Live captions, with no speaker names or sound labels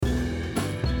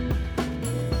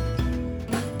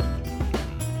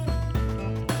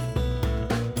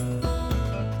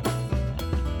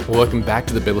Welcome back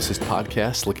to the Biblicist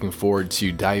Podcast. Looking forward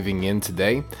to diving in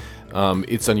today.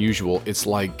 It's unusual. It's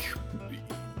like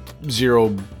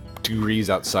 0 degrees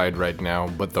outside right now,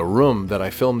 but the room that I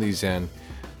film these in,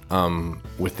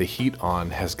 with the heat on,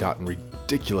 has gotten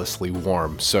ridiculously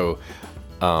warm. So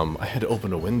I had to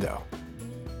open a window,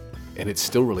 and it's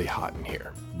still really hot in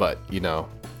here. But you do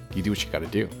what you got to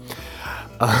do.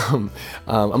 I'm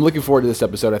looking forward to this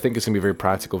episode. I think it's going to be very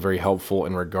practical, very helpful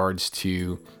in regards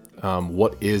to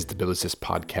what is the Biblicist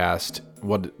Podcast?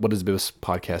 What does the Biblicist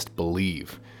Podcast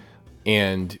believe?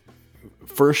 And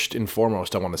first and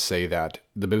foremost, I want to say that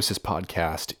the Biblicist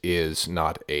Podcast is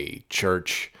not a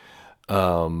church.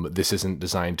 This isn't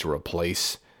designed to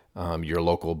replace your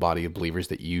local body of believers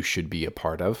that you should be a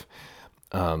part of.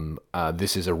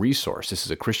 This is a resource. This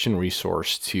is a Christian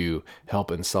resource to help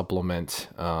and supplement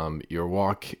your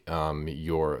walk,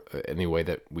 any way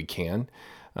that we can.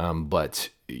 But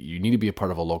you need to be a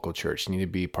part of a local church. You need to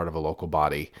be part of a local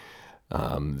body.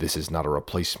 This is not a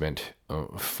replacement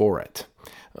for it.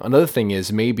 Another thing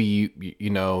is maybe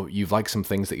you've liked some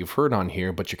things that you've heard on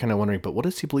here, but you're kind of wondering, but what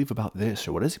does he believe about this,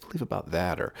 or what does he believe about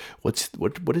that, or what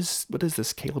is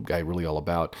this Caleb guy really all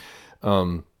about?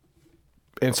 And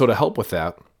so to help with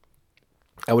that,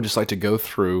 I would just like to go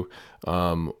through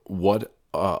what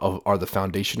are the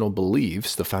foundational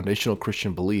beliefs, the foundational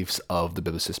Christian beliefs of the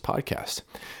Biblicist Podcast.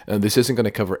 And this isn't going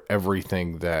to cover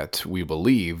everything that we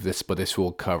believe, but this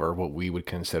will cover what we would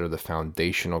consider the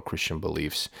foundational Christian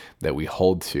beliefs that we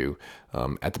hold to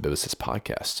at the Biblicist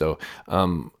Podcast. So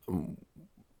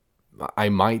I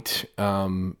might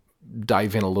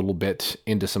dive in a little bit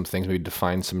into some things, maybe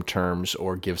define some terms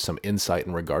or give some insight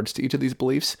in regards to each of these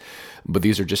beliefs. But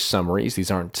these are just summaries. These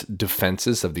aren't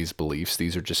defenses of these beliefs.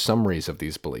 These are just summaries of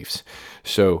these beliefs.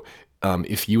 So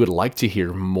if you would like to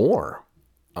hear more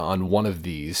on one of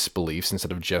these beliefs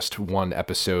instead of just one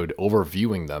episode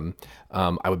overviewing them,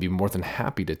 I would be more than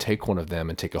happy to take one of them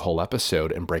and take a whole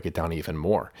episode and break it down even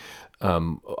more.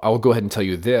 I will go ahead and tell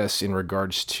you this in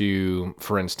regards to,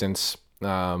 for instance,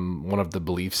 one of the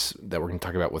beliefs that we're going to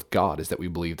talk about with God is that we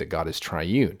believe that God is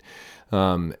triune.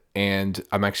 And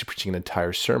I'm actually preaching an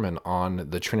entire sermon on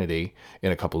the Trinity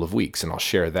in a couple of weeks, and I'll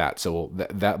share that. So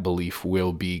that belief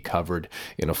will be covered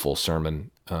in a full sermon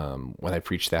when I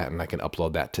preach that, and I can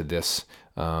upload that to this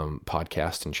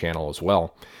podcast and channel as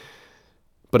well.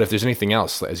 But if there's anything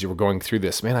else, as you were going through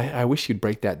this, man, I wish you'd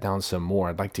break that down some more.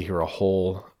 I'd like to hear a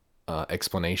whole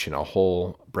explanation, a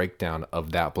whole breakdown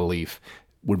of that belief.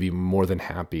 Would be more than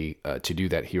happy to do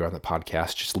that here on the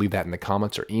podcast. Just leave that in the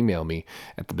comments or email me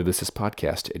at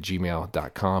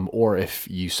thebiblicistpodcast@gmail.com. Or if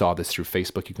you saw this through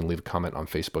Facebook, you can leave a comment on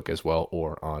Facebook as well,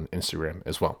 or on Instagram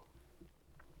as well.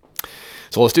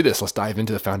 So let's do this. Let's dive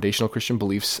into the foundational Christian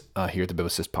beliefs here at the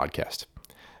Biblicist Podcast.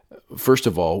 First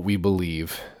of all, we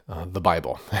believe the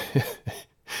Bible.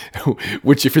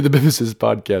 Which, if you're the Biblicist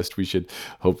Podcast, we should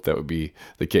hope that would be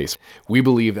the case. We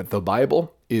believe that the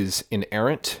Bible is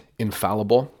inerrant,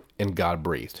 infallible, and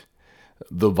God-breathed.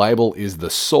 The Bible is the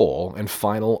sole and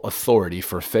final authority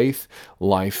for faith,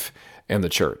 life, and the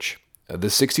church. The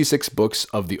 66 books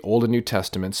of the Old and New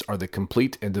Testaments are the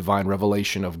complete and divine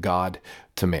revelation of God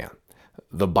to man.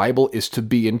 The Bible is to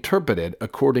be interpreted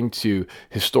according to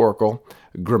historical,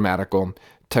 grammatical,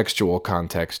 textual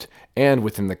context, and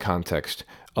within the context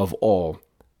of all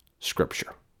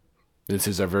Scripture. This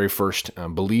is our very first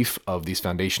belief of these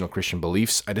foundational Christian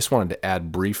beliefs. I just wanted to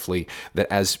add briefly that,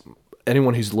 as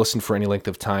anyone who's listened for any length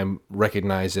of time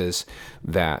recognizes,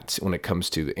 that when it comes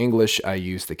to the English, I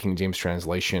use the King James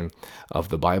translation of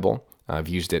the Bible. I've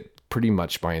used it pretty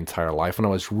much my entire life. When I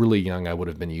was really young, I would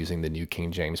have been using the New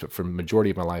King James, but for the majority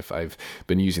of my life, I've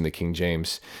been using the King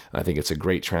James. I think it's a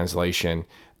great translation.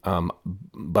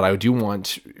 But I do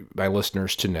want my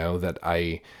listeners to know that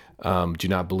I do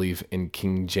not believe in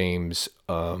King James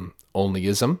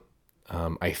onlyism.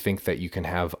 I think that you can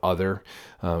have other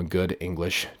good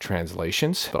English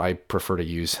translations, but I prefer to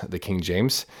use the King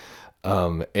James.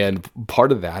 And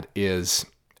part of that is,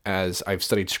 as I've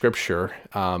studied Scripture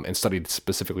and studied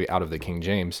specifically out of the King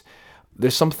James,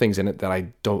 there's some things in it that I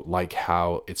don't like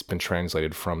how it's been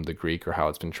translated from the Greek or how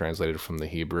it's been translated from the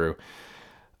Hebrew.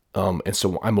 And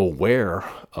so I'm aware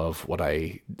of what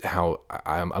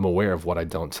I'm aware of what I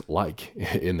don't like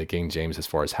in the King James as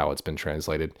far as how it's been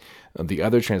translated. The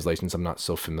other translations, I'm not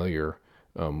so familiar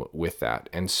with that.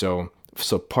 And so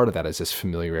part of that is this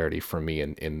familiarity for me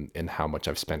in how much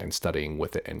I've spent in studying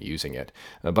with it and using it.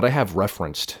 But I have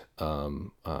referenced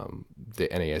the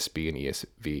NASB and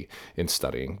ESV in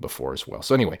studying before as well.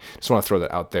 So anyway, just want to throw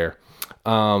that out there.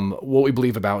 What we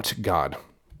believe about God.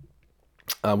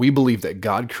 We believe that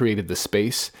God created the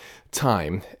space,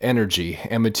 time, energy,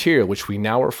 and material, which we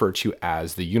now refer to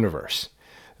as the universe.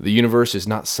 The universe is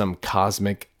not some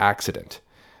cosmic accident.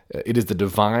 It is the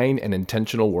divine and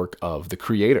intentional work of the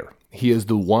Creator. He is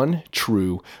the one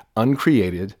true,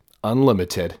 uncreated,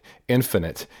 unlimited,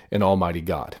 infinite, and almighty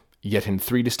God, yet in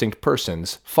three distinct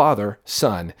persons, Father,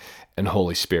 Son, and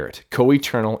Holy Spirit,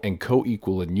 co-eternal and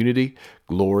co-equal in unity,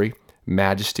 glory,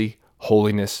 majesty,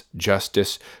 holiness,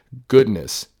 justice,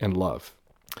 goodness, and love.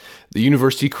 The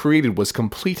universe he created was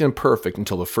complete and perfect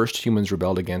until the first humans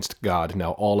rebelled against God.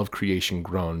 Now all of creation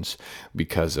groans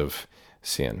because of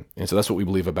sin. And so that's what we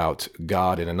believe about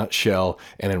God in a nutshell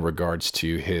and in regards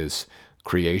to his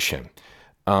creation.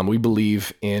 We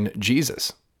believe in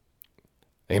Jesus.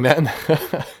 Amen.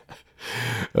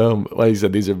 Like I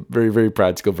said, these are very, very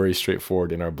practical, very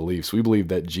straightforward in our beliefs. We believe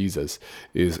that Jesus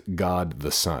is God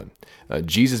the Son.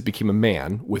 Jesus became a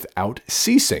man without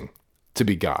ceasing to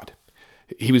be God.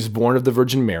 He was born of the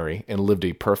Virgin Mary and lived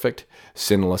a perfect,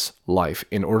 sinless life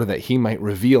in order that he might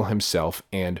reveal himself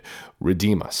and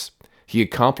redeem us. He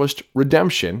accomplished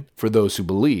redemption for those who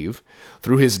believe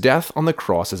through his death on the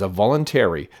cross as a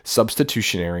voluntary,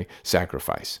 substitutionary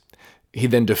sacrifice. He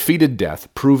then defeated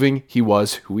death, proving he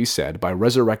was who he said by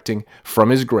resurrecting from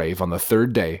his grave on the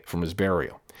third day from his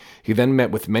burial. He then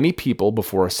met with many people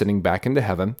before ascending back into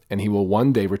heaven, and he will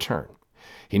one day return.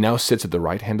 He now sits at the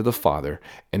right hand of the Father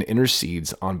and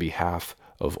intercedes on behalf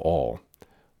of all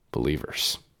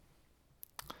believers.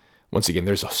 Once again,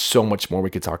 there's so much more we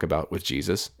could talk about with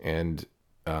Jesus,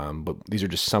 but these are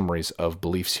just summaries of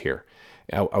beliefs here.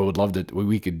 I would love that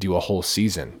we could do a whole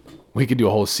season. We could do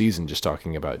a whole season just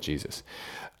talking about Jesus.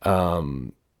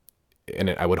 And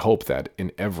I would hope that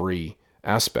in every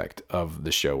aspect of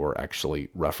the show, we're actually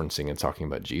referencing and talking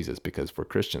about Jesus, because we're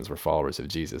Christians, we're followers of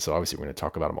Jesus. So obviously we're going to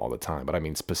talk about him all the time, but I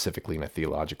mean specifically in a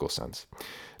theological sense,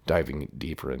 diving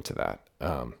deeper into that.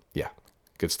 Yeah,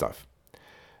 good stuff.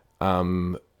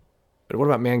 But what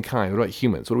about mankind? What about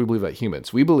humans? What do we believe about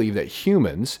humans? We believe that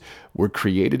humans were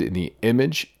created in the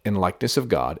image and likeness of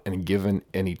God and given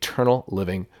an eternal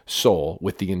living soul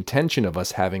with the intention of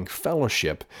us having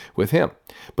fellowship with him.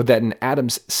 But that in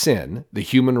Adam's sin, the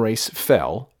human race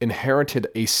fell, inherited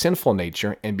a sinful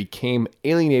nature, and became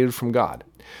alienated from God.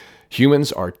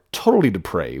 Humans are totally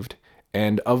depraved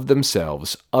and of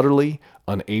themselves utterly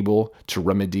unable to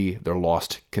remedy their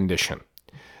lost condition.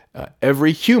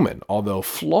 Every human, although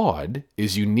flawed,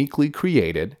 is uniquely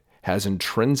created, has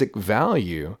intrinsic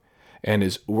value, and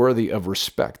is worthy of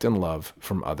respect and love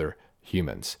from other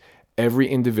humans. Every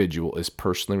individual is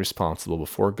personally responsible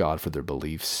before God for their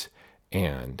beliefs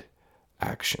and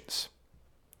actions.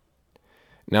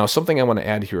 Now, something I want to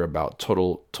add here about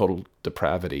total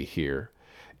depravity here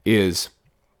is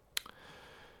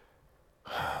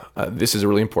this is a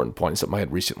really important point, something I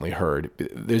had recently heard.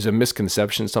 There's a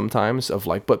misconception sometimes of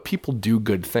but people do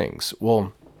good things.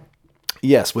 Well,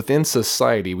 yes, within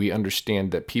society, we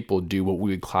understand that people do what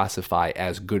we would classify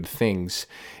as good things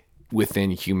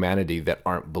within humanity that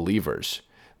aren't believers.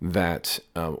 That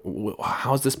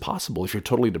how is this possible? If you're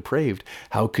totally depraved,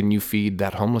 how can you feed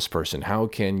that homeless person? How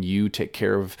can you take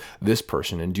care of this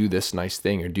person and do this nice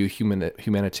thing or do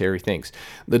humanitarian things?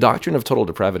 The doctrine of total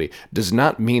depravity does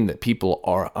not mean that people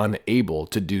are unable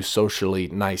to do socially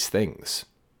nice things.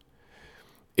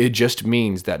 It just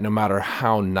means that no matter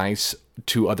how nice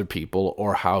to other people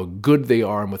or how good they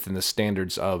are within the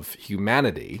standards of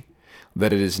humanity,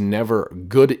 that it is never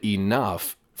good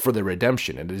enough for the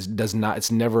redemption.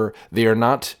 They are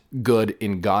not good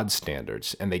in God's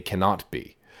standards, and they cannot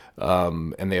be.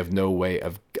 And they have no way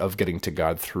of getting to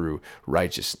God through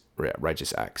righteous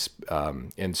acts.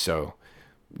 And so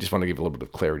just want to give a little bit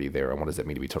of clarity there on what does that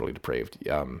mean to be totally depraved.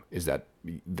 Is that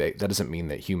doesn't mean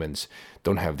that humans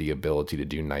don't have the ability to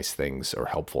do nice things or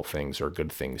helpful things or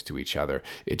good things to each other.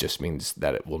 It just means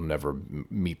that it will never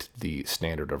meet the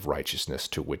standard of righteousness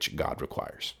to which God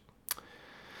requires.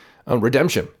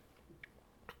 Redemption.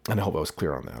 And I hope I was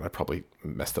clear on that. I probably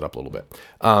messed it up a little bit.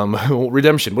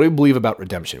 Redemption. What do we believe about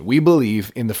redemption? We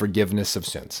believe in the forgiveness of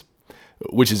sins,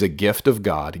 which is a gift of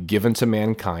God given to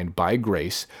mankind by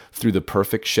grace through the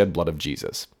perfect shed blood of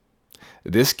Jesus.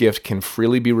 This gift can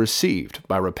freely be received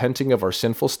by repenting of our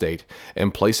sinful state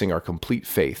and placing our complete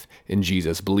faith in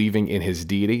Jesus, believing in his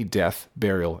deity, death,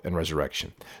 burial, and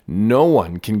resurrection. No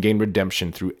one can gain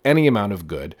redemption through any amount of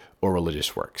good or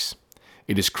religious works.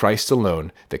 It is Christ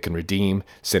alone that can redeem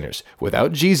sinners.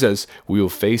 Without Jesus, we will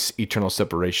face eternal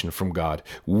separation from God.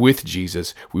 With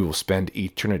Jesus, we will spend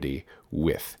eternity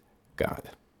with God.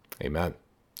 Amen.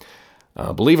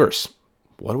 Believers.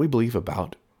 What do we believe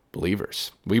about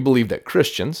believers? We believe that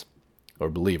Christians, or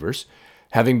believers,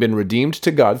 having been redeemed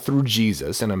to God through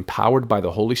Jesus and empowered by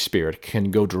the Holy Spirit,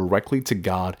 can go directly to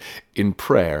God in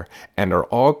prayer and are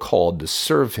all called to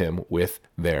serve him with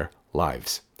their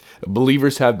lives.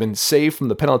 Believers have been saved from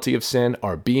the penalty of sin,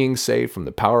 are being saved from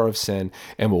the power of sin,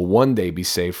 and will one day be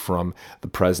saved from the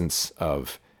presence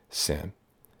of sin.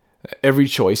 Every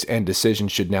choice and decision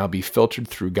should now be filtered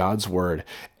through God's word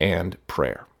and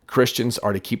prayer. Christians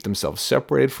are to keep themselves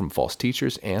separated from false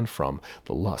teachers and from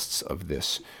the lusts of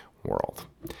this world.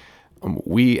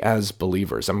 We as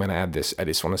believers, I'm going to add this, I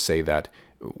just want to say that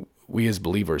we as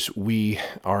believers, we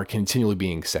are continually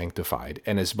being sanctified.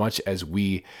 And as much as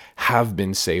we have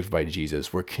been saved by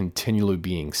Jesus, we're continually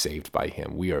being saved by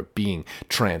him. We are being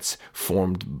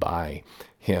transformed by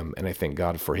him. And I thank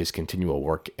God for his continual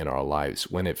work in our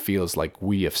lives. When it feels like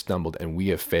we have stumbled and we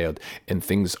have failed and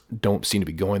things don't seem to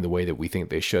be going the way that we think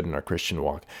they should in our Christian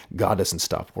walk, God doesn't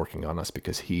stop working on us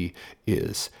because he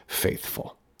is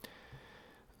faithful.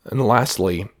 And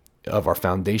lastly, of our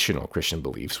foundational Christian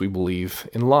beliefs, we believe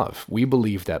in love. We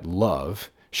believe that love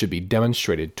should be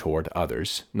demonstrated toward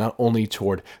others, not only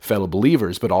toward fellow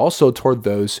believers, but also toward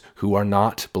those who are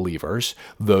not believers,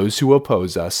 those who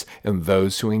oppose us, and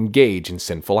those who engage in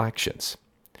sinful actions.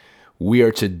 We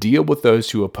are to deal with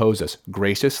those who oppose us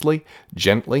graciously,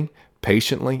 gently,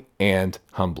 patiently, and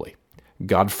humbly.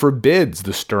 God forbids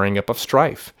the stirring up of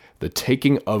strife, the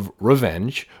taking of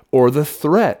revenge, or the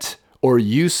threat or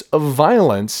use of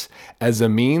violence as a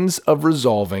means of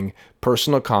resolving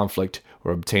personal conflict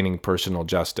or obtaining personal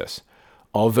justice.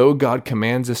 Although God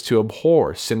commands us to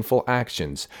abhor sinful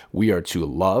actions, we are to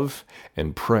love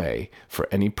and pray for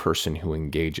any person who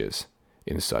engages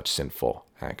in such sinful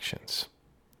actions.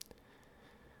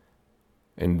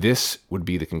 And this would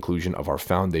be the conclusion of our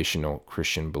foundational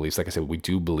Christian beliefs. Like I said, we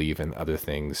do believe in other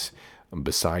things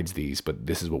besides these, but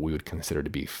this is what we would consider to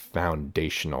be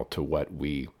foundational to what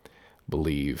we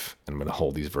believe. And I'm going to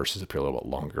hold these verses up here a little bit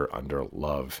longer under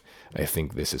love. I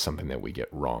think this is something that we get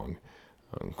wrong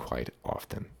quite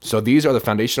often. So these are the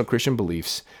foundational Christian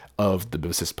beliefs of the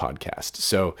Biblicist podcast.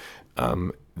 So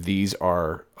these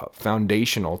are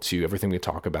foundational to everything we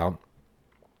talk about,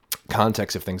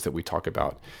 context of things that we talk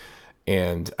about.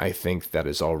 And I think that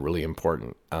is all really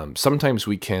important. Sometimes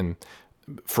we can,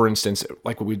 for instance,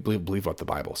 like what we believe about the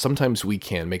Bible, sometimes we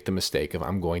can make the mistake of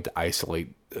I'm going to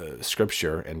isolate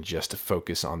scripture and just to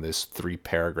focus on this 3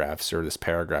 paragraphs or this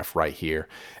paragraph right here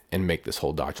and make this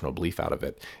whole doctrinal belief out of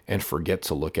it and forget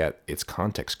to look at its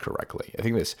context correctly. I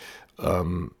think it's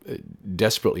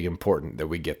desperately important that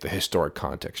we get the historic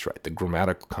context right, the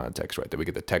grammatical context right, that we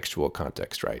get the textual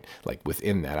context right, like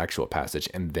within that actual passage,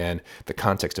 and then the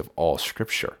context of all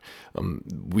scripture.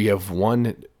 We have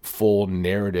one full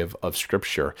narrative of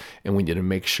scripture, and we need to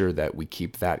make sure that we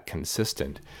keep that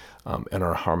consistent and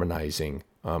are harmonizing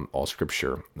all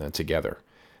scripture together.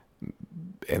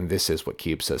 And this is what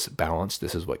keeps us balanced.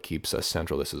 This is what keeps us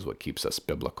central. This is what keeps us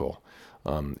biblical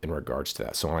in regards to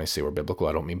that. So when I say we're biblical,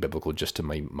 I don't mean biblical just to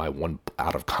my one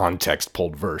out of context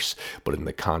pulled verse, but in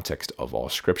the context of all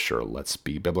scripture, let's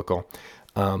be biblical.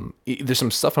 There's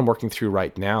some stuff I'm working through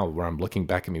right now where I'm looking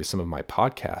back at maybe some of my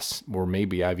podcasts where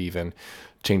maybe I've even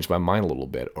changed my mind a little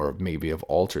bit, or maybe have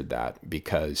altered that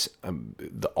because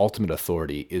the ultimate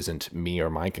authority isn't me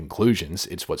or my conclusions.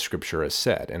 It's what scripture has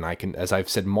said. And I can, as I've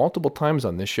said multiple times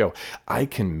on this show, I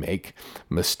can make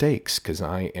mistakes because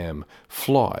I am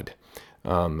flawed.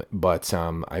 But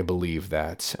I believe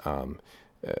that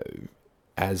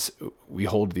as we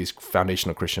hold these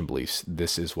foundational Christian beliefs,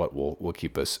 this is what will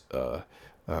keep us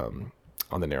on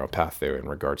the narrow path there in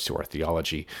regards to our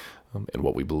theology and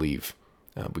what we believe.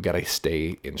 We got to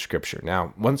stay in Scripture.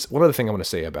 Now, one other thing I want to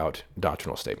say about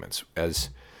doctrinal statements, as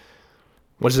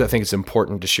much as I think it's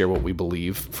important to share what we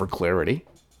believe for clarity,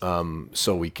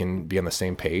 so we can be on the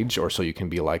same page, or so you can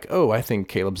be like, oh, I think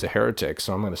Caleb's a heretic,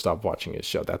 so I'm going to stop watching his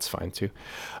show. That's fine too.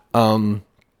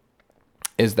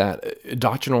 Is that a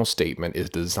doctrinal statement is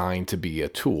designed to be a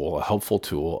tool, a helpful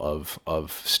tool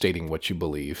of stating what you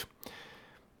believe.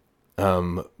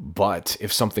 But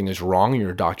if something is wrong in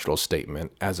your doctrinal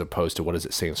statement, as opposed to what does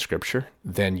it say in Scripture,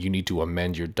 then you need to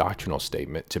amend your doctrinal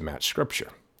statement to match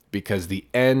Scripture, because the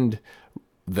end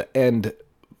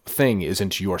thing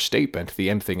isn't your statement. The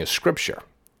end thing is Scripture.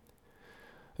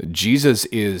 Jesus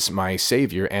is my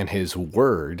Savior, and His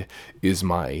Word is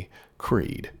my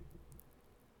creed.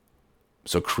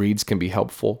 So creeds can be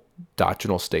helpful,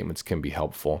 doctrinal statements can be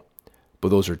helpful, but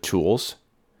those are tools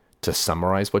to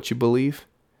summarize what you believe.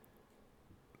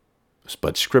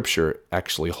 But Scripture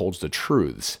actually holds the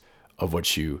truths of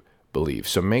what you believe.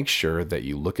 So make sure that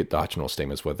you look at doctrinal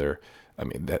statements, whether I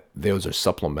mean, that those are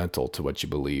supplemental to what you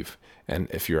believe. And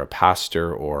if you're a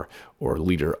pastor or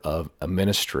leader of a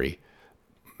ministry,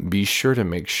 be sure to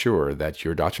make sure that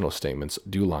your doctrinal statements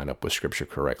do line up with Scripture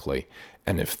correctly.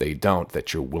 And if they don't,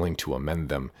 that you're willing to amend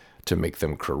them to make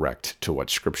them correct to what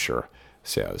Scripture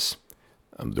says.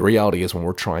 The reality is when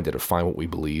we're trying to define what we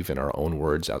believe in our own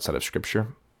words outside of Scripture,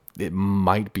 it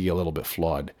might be a little bit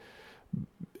flawed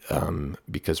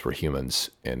because we're humans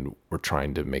and we're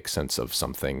trying to make sense of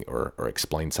something or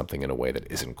explain something in a way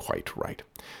that isn't quite right.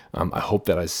 I hope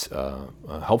that is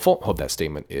helpful. I hope that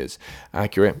statement is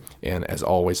accurate. And as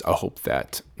always, I hope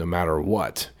that no matter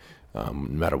what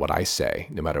I say,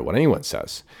 no matter what anyone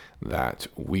says, that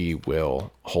we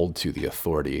will hold to the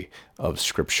authority of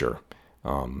Scripture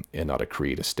and not a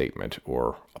creed, a statement,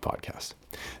 or a podcast.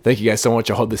 Thank you guys so much.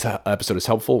 I hope this episode is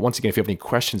helpful. Once again, if you have any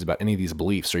questions about any of these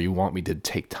beliefs or you want me to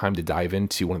take time to dive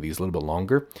into one of these a little bit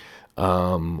longer,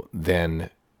 then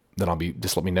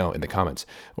just let me know in the comments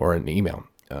or in an email.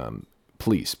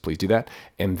 Please do that.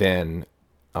 And then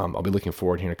I'll be looking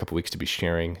forward here in a couple weeks to be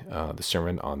sharing the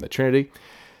sermon on the Trinity.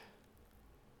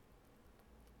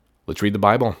 Let's read the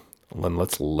Bible and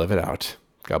let's live it out.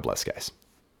 God bless, guys.